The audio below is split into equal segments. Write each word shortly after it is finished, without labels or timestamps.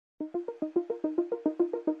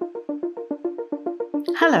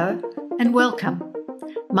Hello and welcome.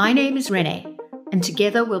 My name is Renne, and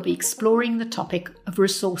together we'll be exploring the topic of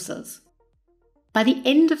resources. By the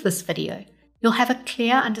end of this video, you'll have a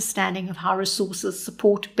clear understanding of how resources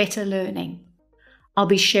support better learning. I'll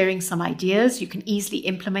be sharing some ideas you can easily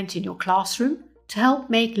implement in your classroom to help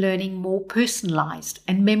make learning more personalised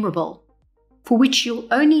and memorable, for which you'll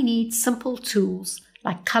only need simple tools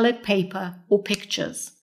like coloured paper or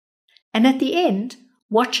pictures. And at the end,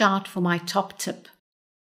 watch out for my top tip.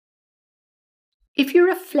 If you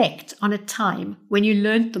reflect on a time when you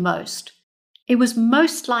learned the most, it was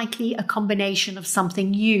most likely a combination of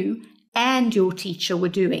something you and your teacher were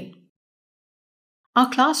doing. Our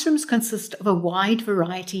classrooms consist of a wide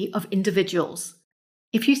variety of individuals.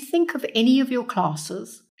 If you think of any of your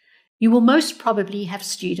classes, you will most probably have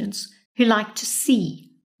students who like to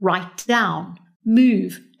see, write down,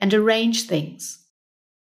 move, and arrange things.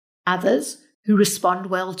 Others who respond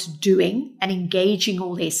well to doing and engaging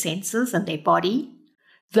all their senses and their body.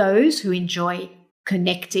 Those who enjoy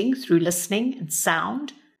connecting through listening and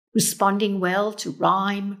sound, responding well to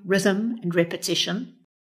rhyme, rhythm, and repetition.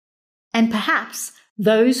 And perhaps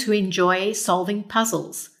those who enjoy solving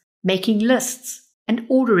puzzles, making lists, and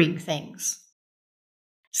ordering things.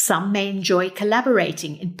 Some may enjoy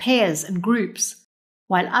collaborating in pairs and groups,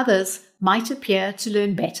 while others might appear to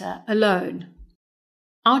learn better alone.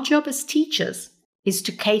 Our job as teachers is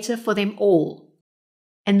to cater for them all,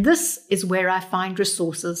 and this is where I find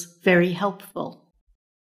resources very helpful.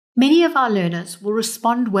 Many of our learners will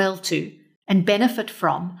respond well to and benefit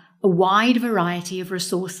from a wide variety of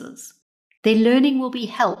resources. Their learning will be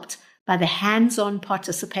helped by the hands-on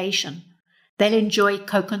participation. They'll enjoy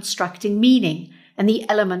co-constructing meaning and the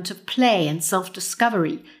element of play and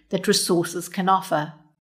self-discovery that resources can offer.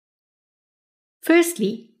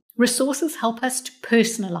 Firstly, resources help us to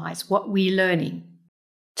personalize what we're learning,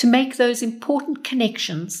 to make those important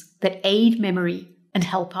connections that aid memory and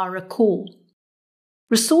help our recall.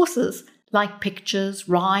 Resources like pictures,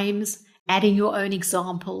 rhymes, adding your own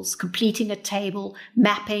examples, completing a table,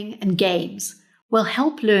 mapping, and games will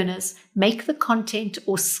help learners make the content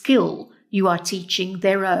or skill you are teaching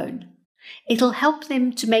their own. It'll help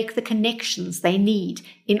them to make the connections they need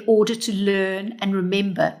in order to learn and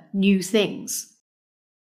remember new things.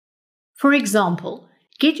 For example,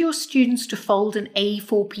 get your students to fold an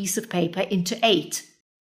A4 piece of paper into 8.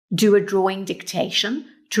 Do a drawing dictation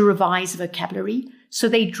to revise vocabulary so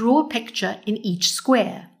they draw a picture in each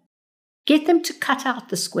square. Get them to cut out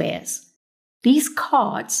the squares. These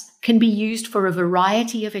cards can be used for a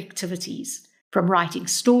variety of activities, from writing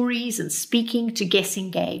stories and speaking to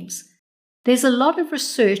guessing games. There's a lot of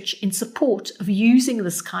research in support of using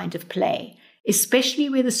this kind of play, especially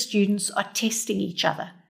where the students are testing each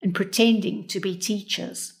other and pretending to be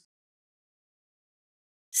teachers.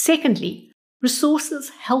 Secondly, resources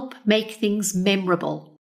help make things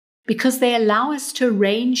memorable because they allow us to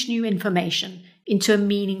arrange new information into a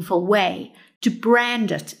meaningful way, to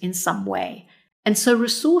brand it in some way. And so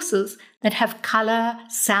resources that have color,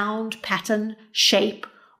 sound, pattern, shape,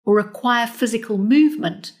 or require physical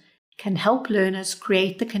movement can help learners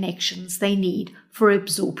create the connections they need for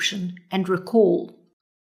absorption and recall.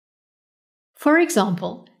 For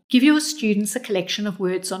example, give your students a collection of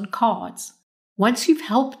words on cards. Once you've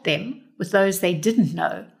helped them with those they didn't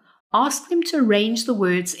know, ask them to arrange the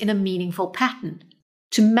words in a meaningful pattern,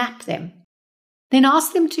 to map them. Then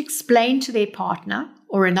ask them to explain to their partner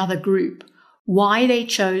or another group why they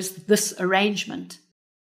chose this arrangement.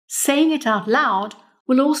 Saying it out loud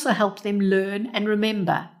will also help them learn and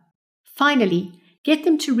remember. Finally, get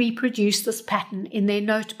them to reproduce this pattern in their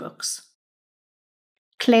notebooks.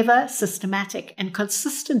 Clever, systematic, and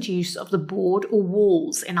consistent use of the board or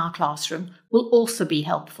walls in our classroom will also be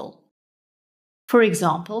helpful. For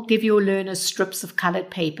example, give your learners strips of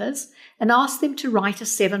coloured papers and ask them to write a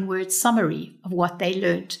 7-word summary of what they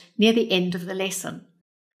learnt near the end of the lesson.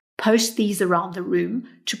 Post these around the room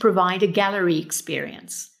to provide a gallery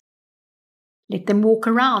experience. Let them walk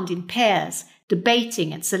around in pairs,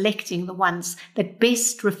 debating and selecting the ones that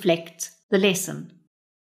best reflect the lesson.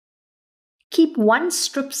 Keep one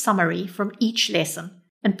strip summary from each lesson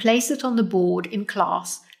and place it on the board in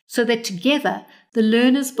class so that together the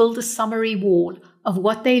learners build a summary wall of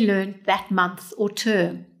what they learned that month or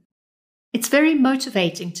term. It's very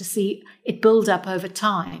motivating to see it build up over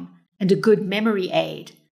time and a good memory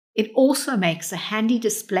aid. It also makes a handy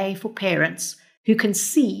display for parents who can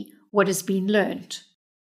see what has been learnt.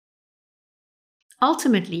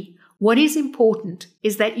 Ultimately, what is important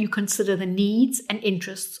is that you consider the needs and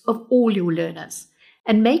interests of all your learners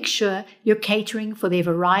and make sure you're catering for their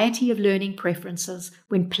variety of learning preferences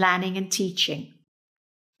when planning and teaching.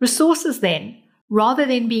 Resources then, rather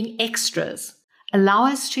than being extras, allow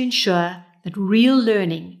us to ensure that real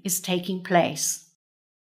learning is taking place.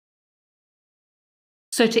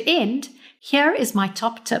 So to end, here is my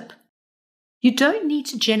top tip. You don't need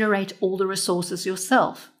to generate all the resources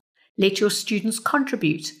yourself. Let your students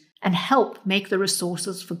contribute and help make the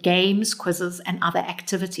resources for games, quizzes, and other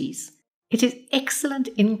activities. It is excellent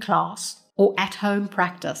in-class or at-home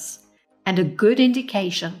practice and a good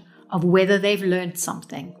indication of whether they've learned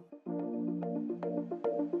something.